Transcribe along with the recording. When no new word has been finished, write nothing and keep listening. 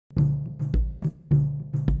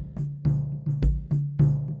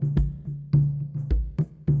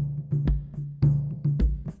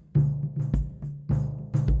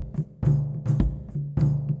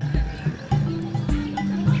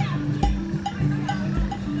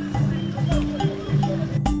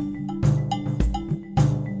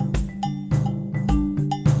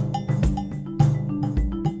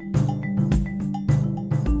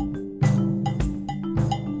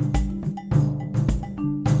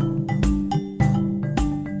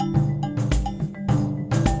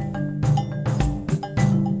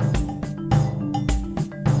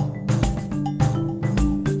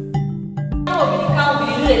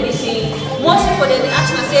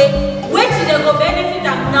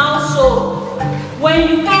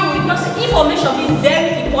when you can, because information is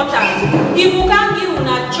very important. If you can't give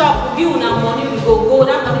una chop, give una money, we go,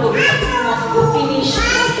 that money will be continuous, we go finish.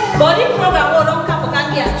 But the program we don't have to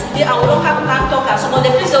get today, and we don't have to talk as well. The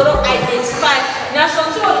place we don't identify. Now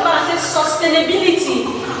something what about say sustainability.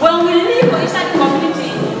 When we live inside the community,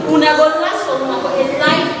 we never last for a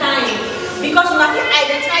lifetime. Because we have to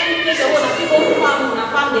identify the place where people farm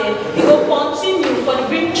there, we go continue for the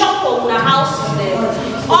bring chop for our houses there.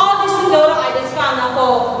 All these things we don't identify now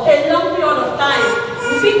for a long period of time.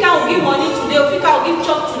 We think I will give money today, we think I will give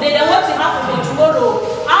chop today, then what will happen for tomorrow?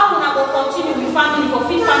 How will I go continue with family, for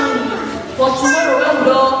feed family, for tomorrow when we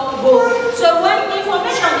don't go? So when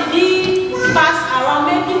information is passed around,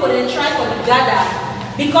 many people then try to gather.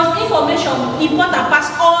 Because information important pass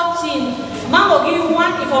all things. Man will give you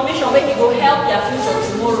one information where it will help your future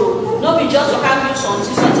tomorrow. Not be just to can give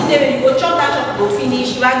something there when you go chop that chop, go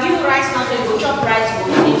finish. If I give you rice now, so you go chop rice,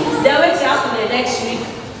 go finish. Then wait till happen the next week.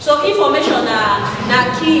 So information na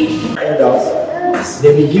key.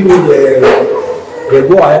 They will give you the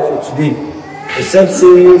go ahead for today. Except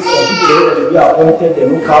say some people will be appointed,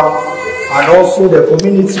 they look out, and also the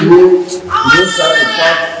community will try to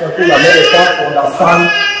pass Central America to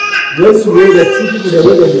understand this way the two people the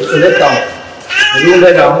way they select them. They don't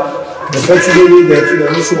let them, especially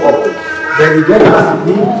they show up. Then we get us to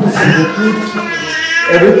put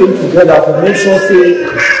everything together to make sure say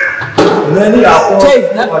many are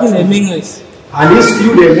and this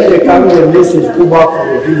few they carry the message go back to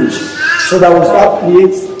the village. So that we start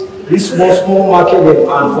create this small market and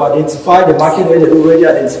to identify the market where they already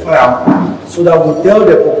identify so that we tell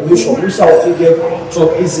the population who shall get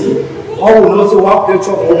chop easy. How we know say one plate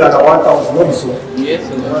chop more than 1,000, not so. Yes,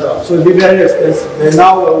 so it will be very expensive. And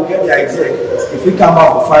now we get the exact if we come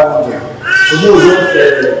out for 500. So we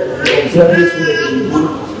just observe this thing that we do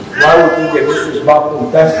while we put the message back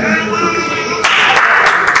home. Thank you.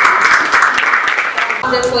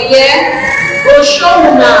 For here, we'll show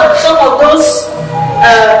you now some of those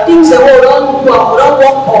things that we don't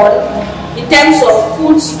work on in terms of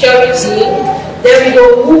food security. Then we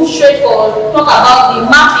will move straight for talk about the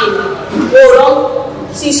mapping. We don't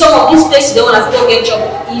see some of these places they want to get job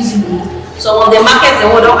easily. Some of the markets they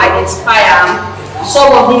want to identify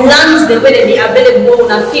some of the lands the way they be available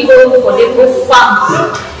and figure for them go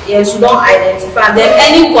farm. Yes, we don't identify. Then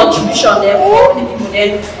any contribution there for the people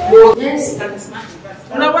then go. Yes, as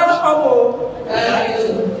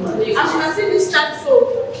you can see this chart, so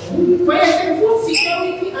for your food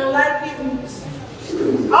security and livelihoods. I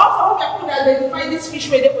also hope you could identify this fish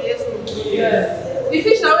where they for yesterday. Yes. The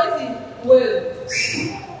fish now waiting. Well.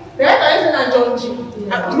 The other is John G.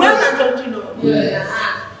 Well than John G, no. Yeah.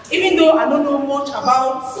 Even though I don't know much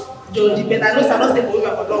about John G, but I know Sanos take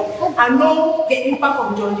over for long. I know the impact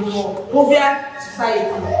of John G for Hovia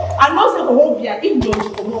society. I know say for Hovia, if John G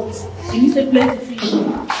promotes, it needs a plenty fish.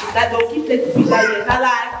 That they'll keep plenty fish like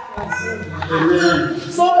that.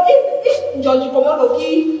 So if John G promote, they'll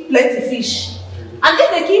keep plenty fish. And if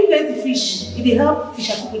they keep plenty fish, it will help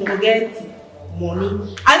fisher people to get money.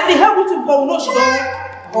 And they help you to go, no, she don't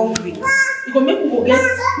hungry. It will make people get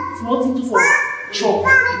small things for chop.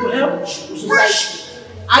 It will help society.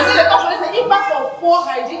 And then they talk about the impact of poor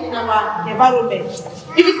hygiene in our environment.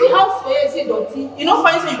 If you see house where you see dirty, you know,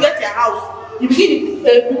 find so you get your house, you begin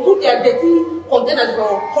to put your dirty container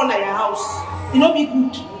for corner your house. You know, be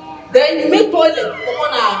good. Then you make toilet for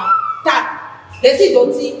corner tap. They see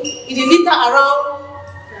dirty, it is litter around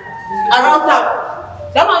tap.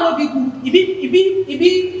 That might not be good. It be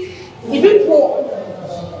poor.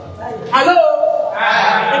 Hello?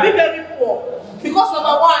 It be very poor. Because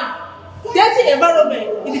number one, dirty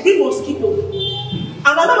environment is bring mosquito. And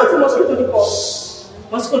another mosquito because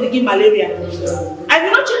mosquito they give malaria. And if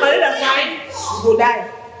you not treat malaria fine, you go die.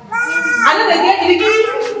 And then they give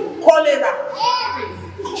cholera.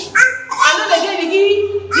 And then they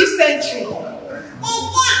give dysentery.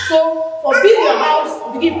 So for build your house,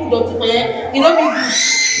 you give put dirty for here, you know be good.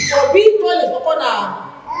 For build toilet for corner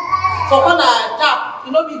tap,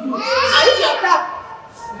 you know be good. And if your tap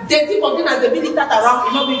dirty containers, they build it that around,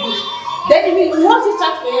 you know be good. Then if you want to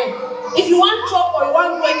chat for here, if you want chop or you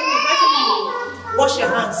want to do anything, wash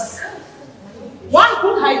your hands. One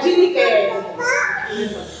good hygienic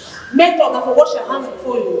method for wash your hands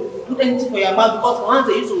before you put anything for your mouth because your hands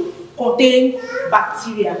are used to contain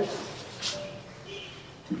bacteria.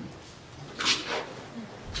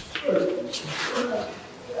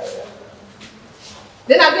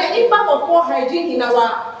 Then again, impact of poor hygiene in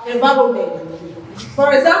our environment.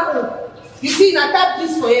 For example, you see in a tap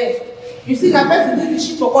this for here. You see that person did this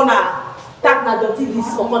shit for corner, tap na dirty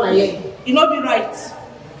this for corner here. It not be right.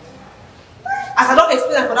 As I don't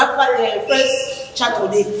explain for that first chat for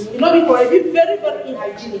day. You know, because it be very, very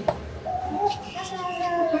unhygienic.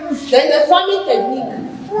 Then the farming technique.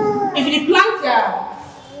 If you plant your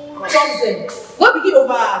crops then, what begin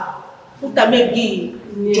over put a maybe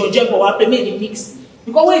Georgia or make the mix.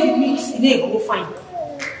 Because when you mix, it may grow fine.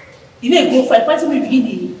 It may grow fine. First we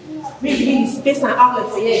begin the space and outlet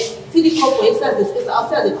for you. See the crop for you, the space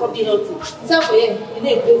outside the crop be healthy. Inside for you, it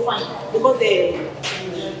may grow fine. Because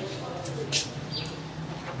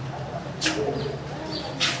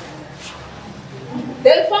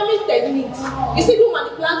the farming techniques, you see do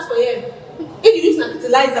many plants for you. If you use a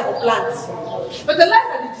fertilizer for plants,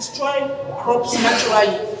 fertilizer they destroy crops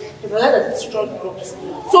naturally. Fertilizer destroy crops.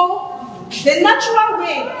 So the natural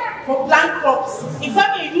way for plant crops, if I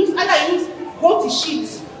may use either use goat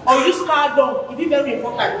sheets or use cow dung, it be very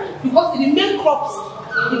important because it will make crops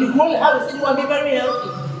it will grow how the seed will be very healthy.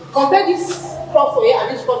 Compare this crop for you and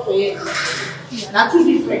this crop for you. They are two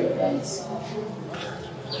different.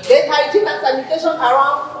 Then hygiene and sanitation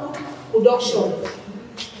around food production.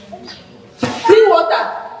 Clean water.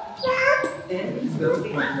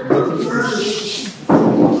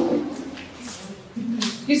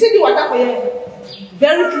 You see the water for you?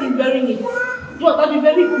 Very clean, very neat. The water be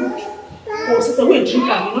very good. For since we drink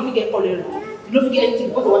and you don't get cholera. You don't get anything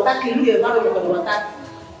because the water clean the environment for the water.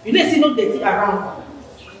 You don't see no dirty around.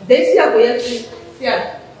 Then see how you see.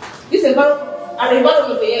 This environment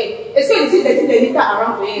for you. It's going to see dirty litter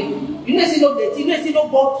around for you. You don't see no dirty, you don't see no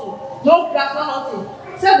bottle, no grass, no nothing.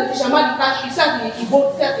 Sell the fisherman the catch, you sell the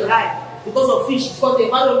boat, sell the high because of fish, because the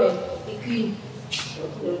environment is clean.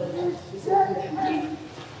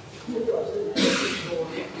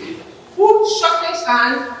 Food shortage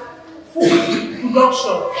and food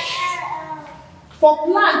production. For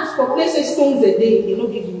plants, for placing stones a day, they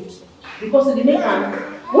don't give good. Because they make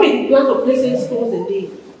when you plant or placing stones a day,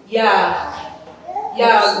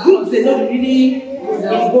 goods they don't really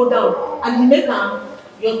go down. And you make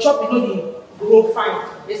your chop, they grow fine.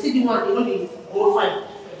 They see the one, they grow fine.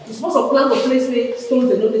 You're supposed to plant a place where stones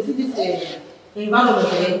they see this environment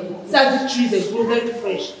there. See how these trees they grow very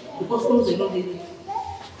fresh because stones they need.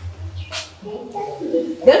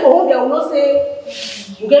 Therefore, I will not say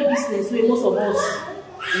we get business where most of us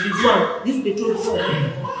will be doing this petrol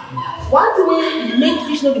business. One way you make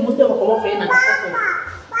fish not the most ever come off and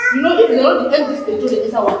you know if they don't end this petrol the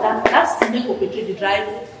inside water, that's cement for petrol the dry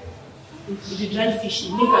fish. You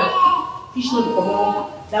make a fish not come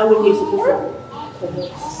off that way they're supposed to come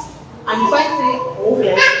off. And if I say, oh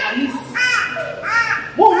yeah, at least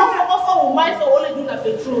well not for us all mind so only do that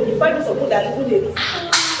petrol. If I do support that little they do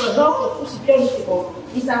for help for food security or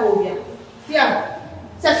inside over. See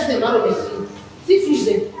see environment. See fish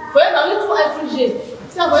there. For you only 2 every day.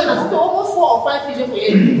 See I'm going to almost 4 or 5 fish for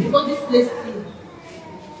you because this place is clean.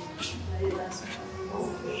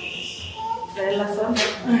 Very last one.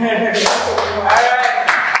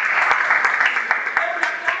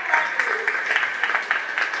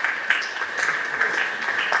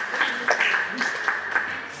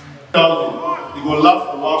 It will last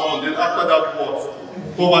for 1 month, then after that what?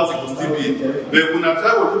 Poverty will still be. But when I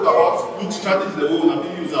try to look about good strategies the way we have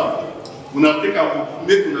been using, when I take and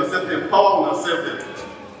make yourself empower yourself,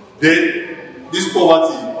 then this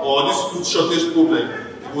poverty or this food shortage problem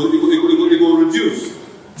it will reduce.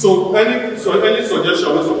 So any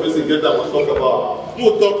suggestion when some person get that we'll talk about.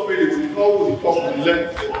 No talk failure, how will we talk and learn?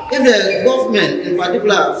 If the government in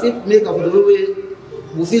particular fit make up the way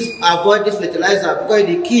we fit avoid this fertilizer because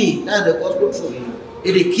the key, that's the gospel truth,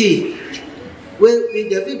 it's the key. We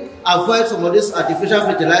fit avoid some of this artificial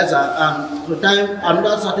fertilizer and to time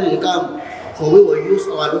another Saturday come for we will use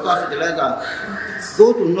our local fertilizer.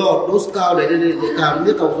 Go to north, those cows they can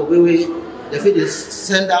make up the way they fit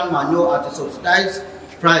send down manure at a subsidized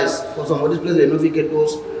price for some of these places they don't get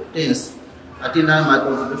those things. I think that's my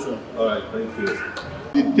contribution. Alright, thank you.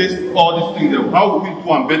 We test all these things. How will we do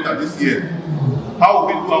them better this year? How will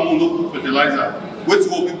we do our local fertilizer? What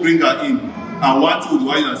will we bring her in? And one thing we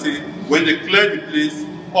will say, when they clear the place,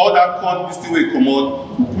 all that corn, this thing will come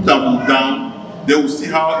out, we put them down, they will see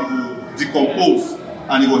how it will decompose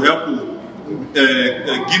and it will help to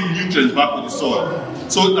give nutrients back to the soil.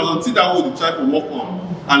 So that's something that we will try to work on.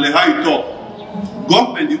 And like how you talk,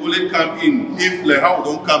 government they only come in if like how we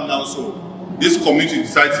don't come now. So this community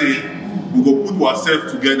decides say we go put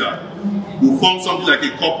ourselves together, we form something like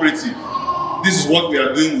a cooperative. This is what we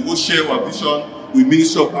are doing. We go share our vision with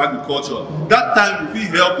Ministry of Agriculture. That time we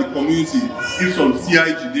help the community give some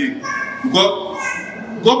CIG. Because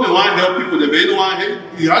government want to help people, they don't want to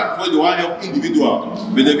help. You had before they want to help individual,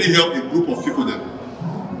 but they will help a group of people then.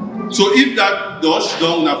 So if that does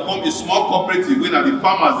done, we form a small cooperative when the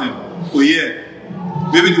farmers them for year.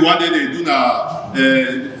 Maybe the one day they do now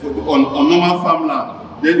on normal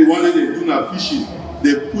farmland, then the one that they do now fishing,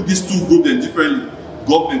 they put these two groups then differently.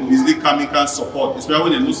 Government will easily come in and support, especially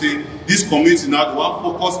when they know say this community now they want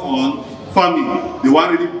focus on farming, they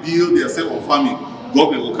want really build themselves on farming.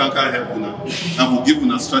 Government will can help una and will give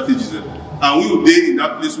una strategies. And we will be in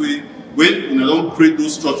that place where when una don't create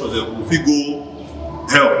those structures, we go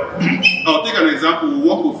help. I'll take an example. We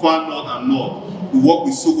work with Far North and North. We work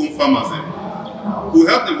with sorghum farmers. We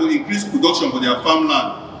help them to increase production for their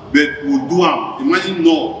farmland, but we'll do them. Imagine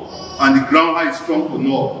North and the ground high is strong for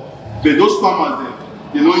North. But those farmers,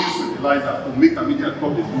 they don't use fertilizer to make immediate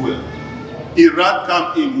crop they do well. Irad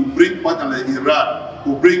come in, we bring partner like Irad,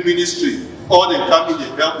 we bring ministry, all they come in, they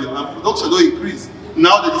help them, and production don't increase.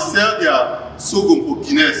 Now they sell their sorghum for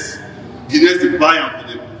Guinness. Guinness, they buy them for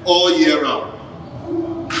them all year round.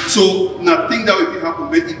 So, nothing that will happen,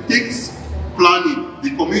 but it takes planning. The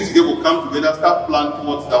community will come together, start planning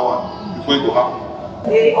towards that one before it will happen.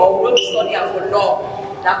 They wrote a study of the law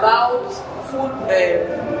about food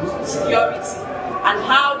security and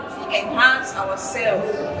how we enhance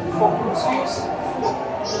ourselves for produce food.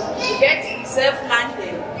 We get reserve land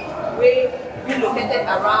there, where we located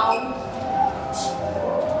around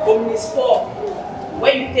Omnisport,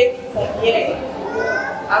 where you take from here,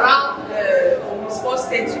 around the Omnisport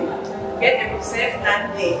Statue, get a reserve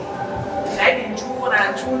land there. Like in June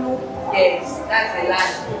and June, yes, that's the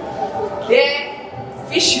land. There,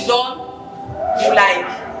 fish done, you like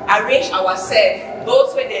arrange ourselves.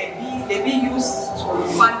 Those where they be used to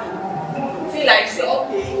farming. Feel like say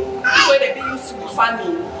okay, where they be used to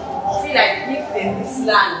farming. Feel like give them this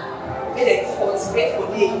land, where they cultivate for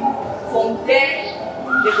them. From there,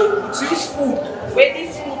 they will produce food. Where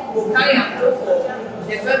this food will carry and go for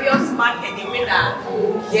the various market, the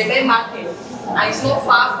main market, and it's not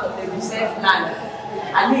far from the reserve land.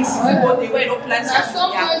 At least if you go there where no plants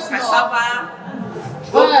cassava,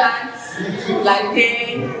 plants,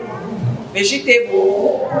 plantain,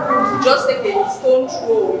 vegetable, just take a stone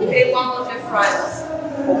throw, you pay 100 francs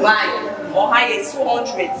for buy, or higher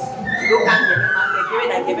 200. You don't can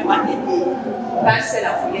get a market, you can't sell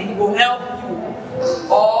it for you, it will help you.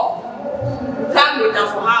 Or you can't wait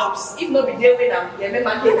for house, if not be there with them, get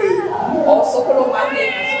market or Sokolo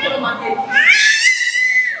market, sell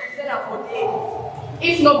it for day.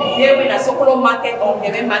 If not be there with a Sokolo market or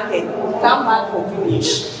Gebe market, come back for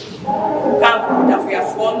village. You can't put that for your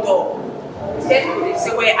front door. Get people they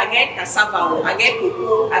say, well, I get cassava, I get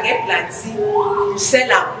cocoa, I get plantain, you sell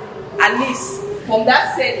them. At least from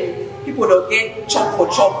that selling, people will get chop for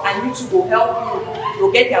chop, and you two will help you.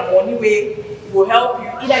 You'll get your money way, will help you.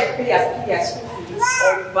 Either you pay your school fees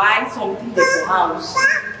or you buy something there for house.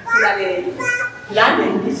 So that they land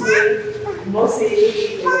in this way, you know, say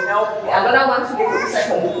they will help you. Another one today for this side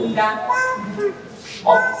from Mukunda, up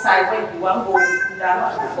the side when you want to go to Mukunda,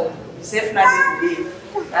 from safe land today.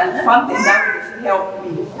 And fountain that will help me.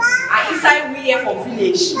 And inside we here from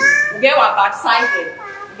village, we get our backside there.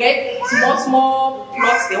 We get small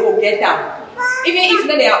plots they will get down. Even if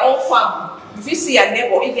they are all farm, if you see a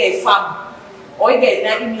neighbor, if they a farm, or if they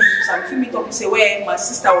are not use, and if you meet up and say, well, my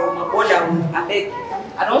sister or my brother will beg,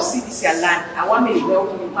 I don't see this your land. I want me to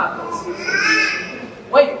help you cultivate for you.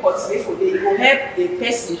 When you cultivate for them, you will help the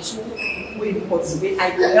person too when you cultivate,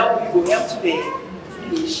 and you will help to the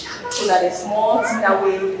so that a small thing that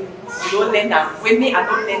way you don't learn them. When me I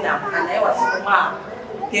don't learn them, and I was saying,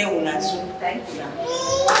 thank you.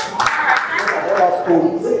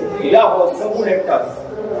 There was 7 hectares.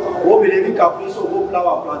 What we live in calculation of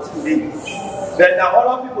flower planting today. But now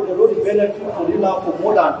other people they don't benefit from the land for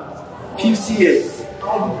more than 50 years.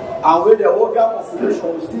 And when the overall population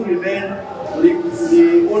will still remain, they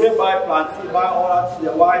only buy planting, buy all that to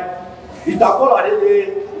their wife. It's a call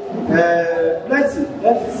plenty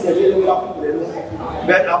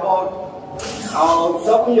but about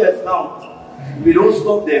 7 years now, we don't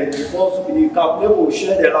stop them because we calculate will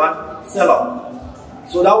share the land, sell them.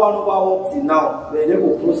 So that one over up till now, they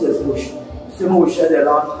will process push. Same will share the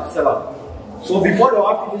land, sell them. So before they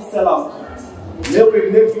have finished sell them, they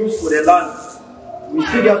will make use for the land. We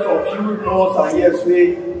still get some few months and years where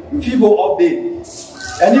if you go up there,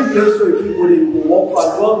 any place where if you go there, you go walk fast.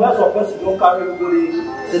 Well, most of us don't carry go there.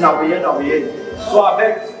 Now we here. So I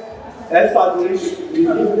beg, start doing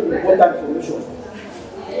important information.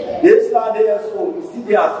 This land there, so we see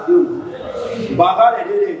there as do. Banga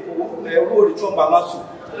they road the chop Bangasu.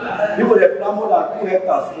 People they plant more than 2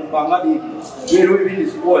 hectares from Banga they don't even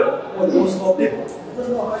spoil. Don't stop them.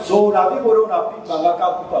 So now people don't have pick Banga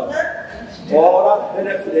capital. Or that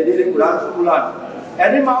benefit they did land.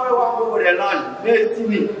 Any man who want to go to the land, they see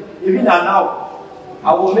me even now.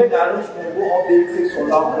 I will make the arrangement, go update things on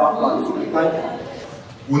that plan. Thank you.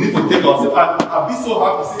 We need to take ourselves. I'll be so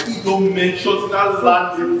happy to say he don't mention that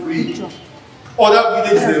land is free. Other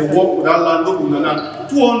villages they work for that land, no for land.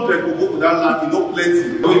 200 will go for that land, you know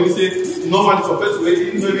plenty. When you say normally supposed to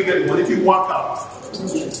wait, you don't even get the money if you work out.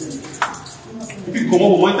 If you come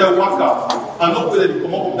up with that work out, and not whether you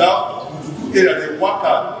come up with that area, they work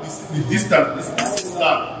out, the distance, this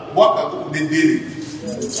land, work out go for the daily.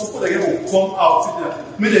 Some people again will come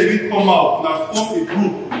out, maybe they even come out, now form a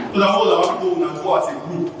group. So that all the people will go as a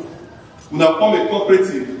group. We now form a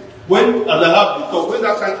cooperative. When, as I have the talk, when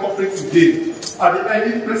that kind of cooperative day, at the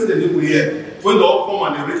any president over here, when they all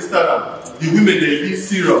come and they register them, the women they be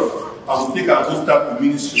serious and will take and go start the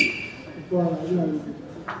ministry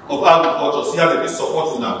of agriculture, see how they be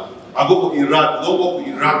support them. I go for Iraq, don't work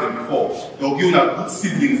with Iraq them before. They'll give them good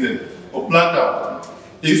seedlings then, or planter.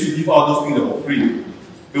 They used to give out those things for free.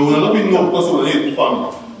 They will not be known because of the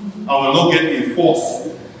family. And will not get a force.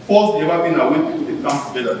 Force they ever been that when people they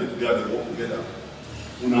come together, they work together.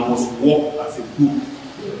 We must work as a group.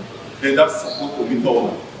 Then that support will be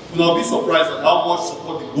done. We will not be surprised at how much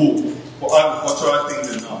support they go for agricultural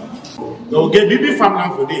things now. They will get baby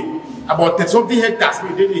farmland for them. About 30-something hectares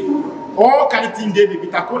per day. All kind of things they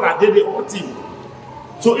bitacola they all thing.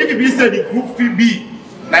 So if you say the group fee be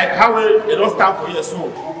like how they don't stand for years, so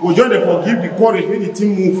we join them for give the courage when the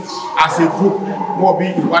team move as a group, more be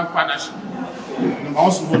in one partnership. I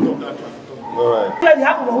also want of that. Alright. It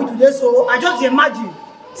happened for me today, so I just imagine.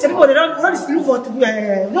 Some people they don't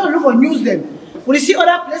look for news them. When you see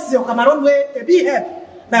other places in Cameroon where they be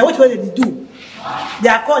helped by what way they do. They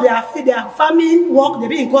are farming work, they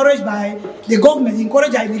be encouraged by the government,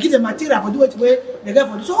 encouraged they give them material for do it way they get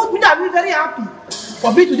for do. So me I'm very happy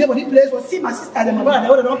for me today for this place, for see my sister and my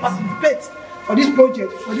brother, they don't participate for this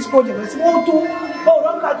project, They say, don't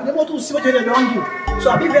come to them to see what they don't do. So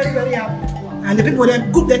I'll be very, very happy. And the people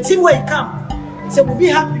that good, the team where come. So we'll be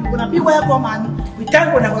happy, we're gonna be welcome and we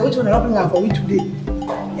thank God for which one helping us for we today.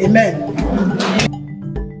 Amen.